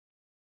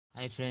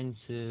Hi friends,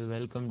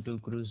 welcome to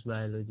Cruise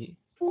Biology.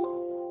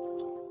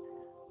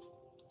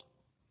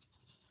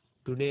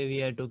 Today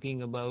we are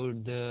talking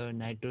about the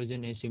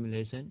nitrogen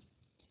assimilation,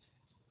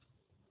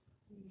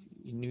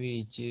 in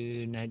which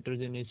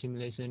nitrogen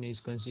assimilation is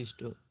consist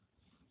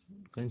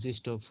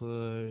of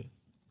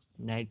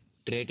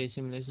nitrate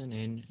assimilation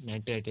and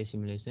nitrite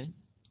assimilation.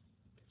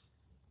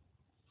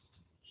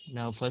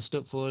 Now, first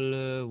of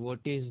all, what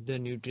is the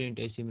nutrient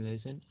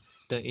assimilation?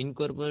 The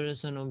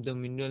incorporation of the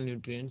mineral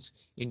nutrients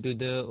into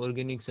the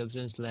organic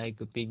substance like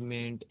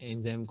pigment,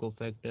 enzyme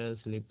cofactors,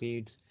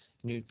 lipids,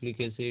 nucleic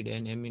acid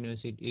and amino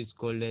acid is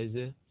called as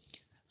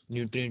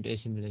nutrient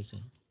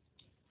assimilation.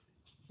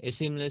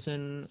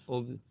 Assimilation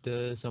of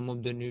some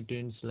of the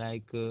nutrients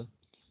like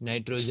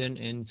nitrogen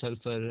and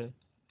sulfur,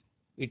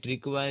 it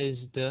requires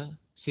the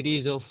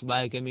series of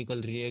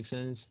biochemical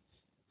reactions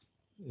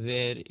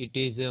where it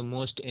is the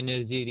most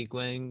energy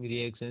requiring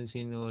reactions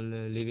in all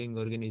living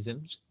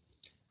organisms.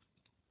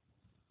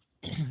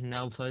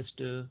 Now first,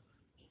 in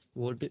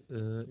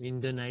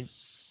the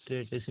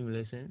nitrate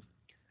assimilation,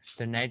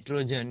 the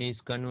nitrogen is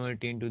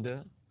converted into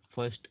the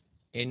first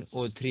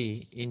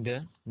NO3 in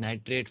the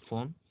nitrate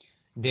form,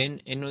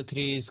 then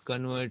NO3 is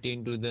converted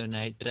into the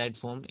nitrite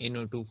form,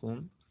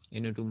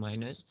 NO2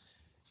 minus,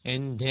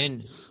 and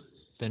then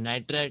the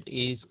nitrite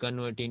is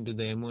converted into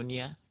the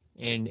ammonia,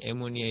 and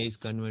ammonia is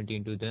converted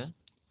into the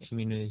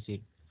amino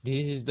acid.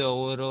 This is the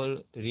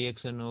overall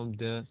reaction of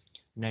the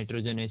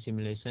nitrogen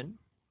assimilation.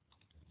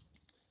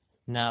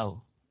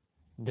 Now,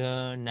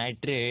 the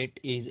nitrate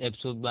is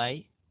absorbed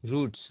by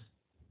roots,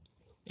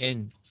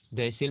 and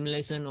the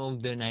assimilation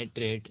of the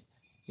nitrate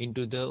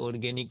into the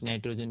organic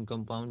nitrogen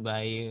compound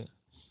by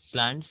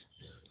plants,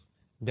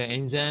 the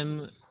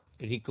enzyme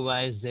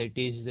requires, that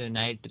is the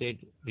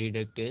nitrate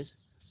reductase,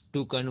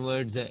 to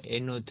convert the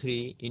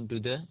NO3 into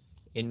the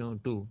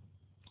NO2.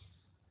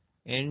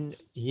 And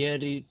here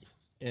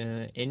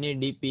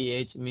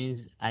NADPH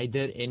means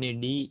either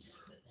NAD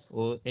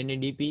or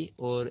NADP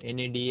or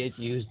NADH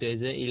used as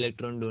an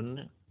electron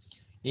donor.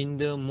 In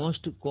the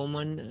most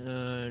common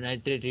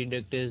nitrate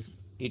reductase,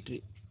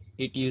 it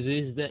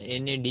uses the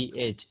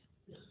NADH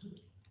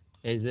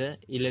as an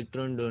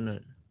electron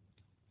donor.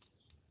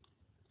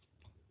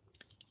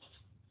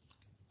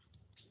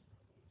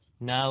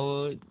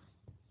 Now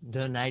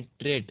the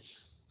nitrate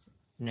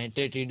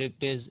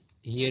reductase,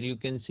 here you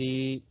can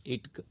see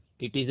it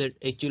is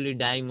actually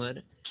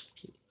dimer.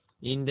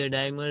 In the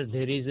dimer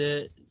there is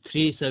a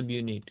 3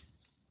 subunit.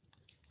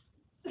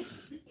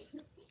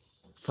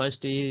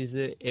 First is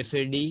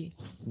FAD,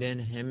 then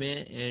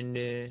Heme,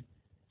 and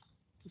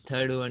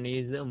third one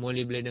is the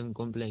molybdenum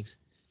complex.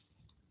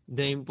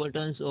 The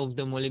importance of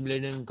the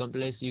molybdenum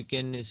complex, you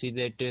can see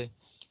that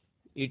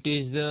it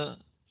is the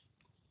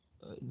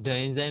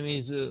enzyme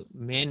is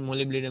main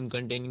molybdenum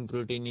containing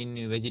protein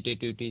in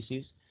vegetative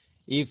tissues.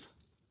 If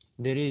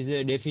there is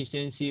a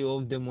deficiency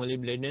of the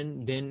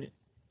molybdenum, then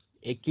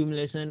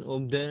accumulation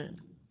of the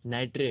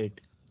nitrate.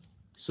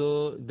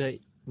 So the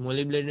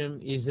molybdenum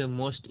is the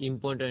most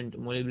important,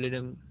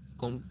 molybdenum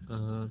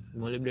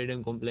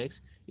complex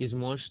is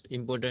most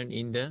important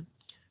in the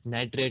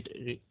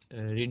nitrate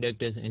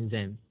reductase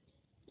enzyme.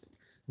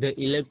 The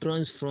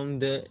electrons from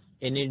the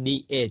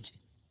NADH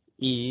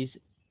is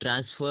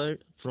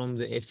transferred from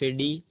the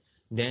FAD,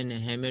 then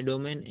Heme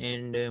domain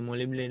and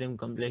molybdenum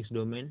complex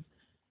domain,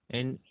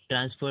 and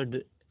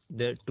transferred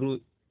the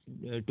two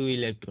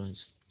electrons.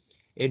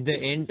 At the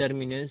end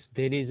terminus,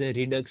 there is a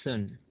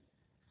reduction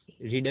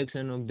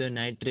of the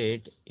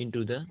nitrate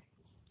into the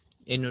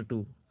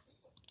NO2.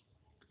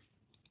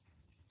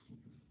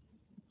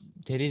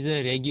 There is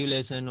a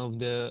regulation of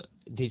this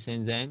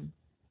enzyme.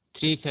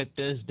 3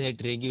 factors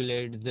that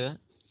regulate the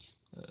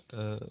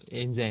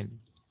enzyme.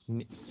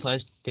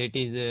 First, that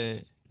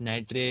is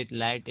nitrate,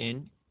 light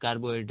and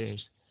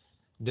carbohydrates.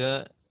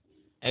 The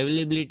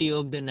availability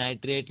of the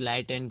nitrate,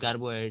 light and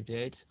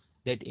carbohydrates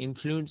that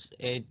influence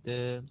at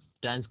the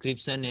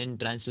transcription and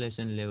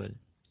translation level.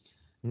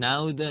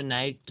 Now the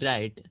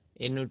nitrite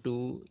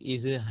NO2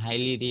 is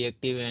highly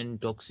reactive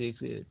and toxic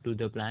to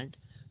the plant,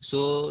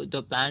 so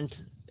the plant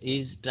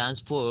is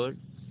transferred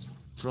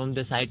from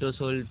the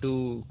cytosol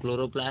to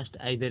chloroplast,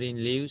 either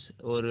in leaves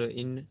or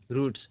in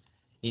roots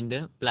in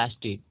the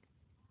plastic.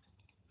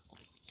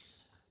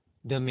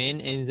 The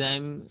main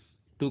enzyme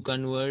to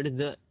convert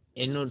the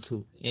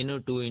NO2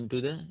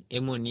 into the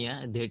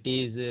ammonia, that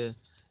is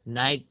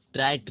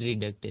nitrite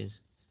reductase.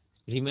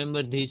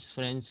 Remember this,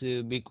 friends,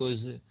 because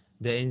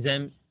the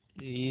enzyme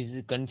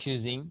is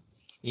confusing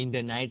in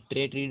the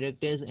nitrate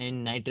reductase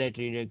and nitrite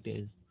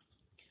reductase.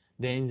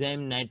 The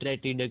enzyme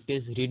nitrite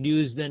reductase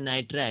reduces the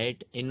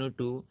nitrite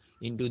NO2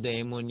 into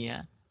the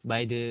ammonia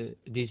by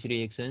these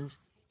reactions.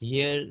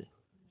 Here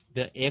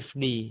the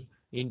FD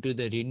into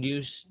the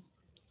reduced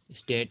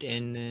state,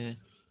 and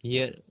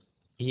here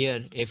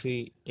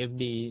FD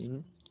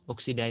in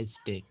oxidized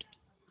state.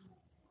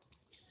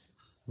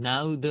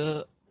 Now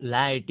the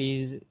light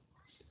is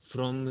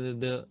from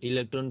the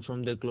electron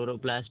from the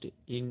chloroplast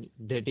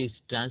that is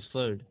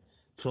transferred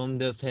from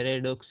the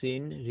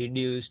ferredoxin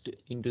reduced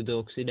into the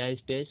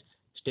oxidized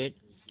state,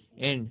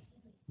 and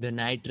the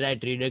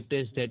nitrite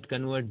reductase that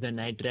converts the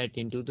nitrite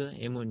into the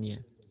ammonia.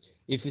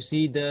 If you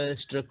see the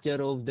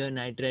structure of the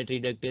nitrite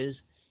reductase,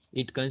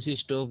 it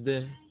consists of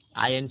the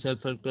iron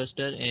sulfur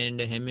cluster and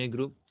heme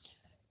group.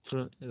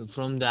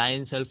 From the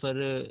iron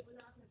sulfur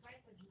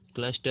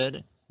cluster,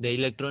 the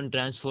electron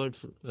transferred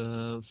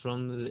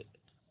from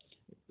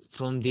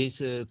this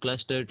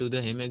cluster to the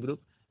heme group,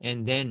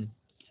 and then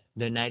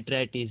the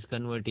nitrite is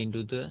converted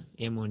into the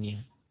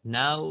ammonia.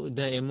 Now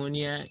the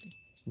ammonia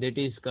that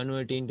is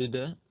converted into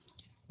the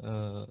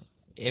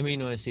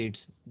amino acids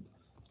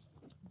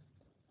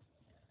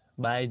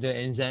by the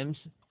enzymes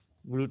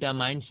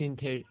glutamine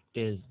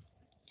synthetase.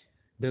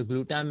 The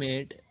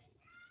glutamate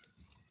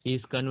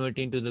is converted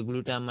into the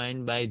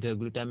glutamine by the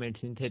glutamate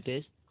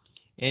synthetase,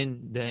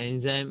 and the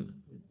enzyme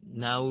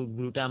now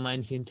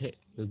glutamine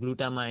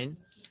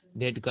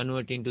that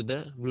convert into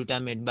the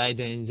glutamate by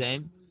the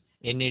enzyme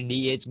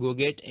NADH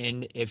GOGATE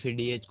and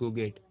FADH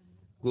GOGATE.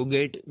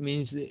 GOGATE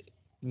means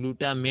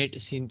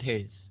glutamate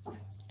synthase.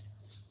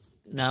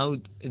 Now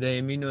the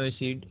amino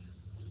acid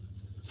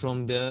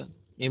from the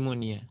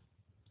ammonia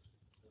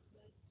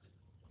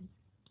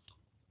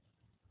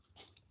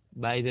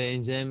by the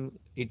enzyme,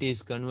 it is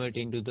converted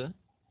into the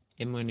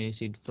amino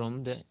acid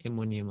from the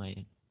ammonium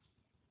ion,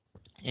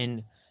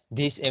 and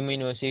these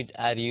amino acids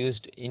are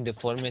used in the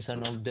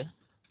formation of the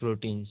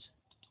proteins.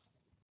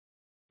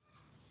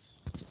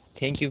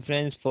 Thank you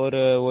friends for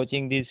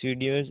watching these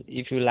videos.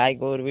 If you like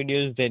our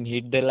videos, then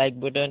hit the like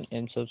button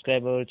and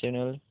subscribe our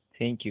channel.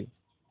 Thank you.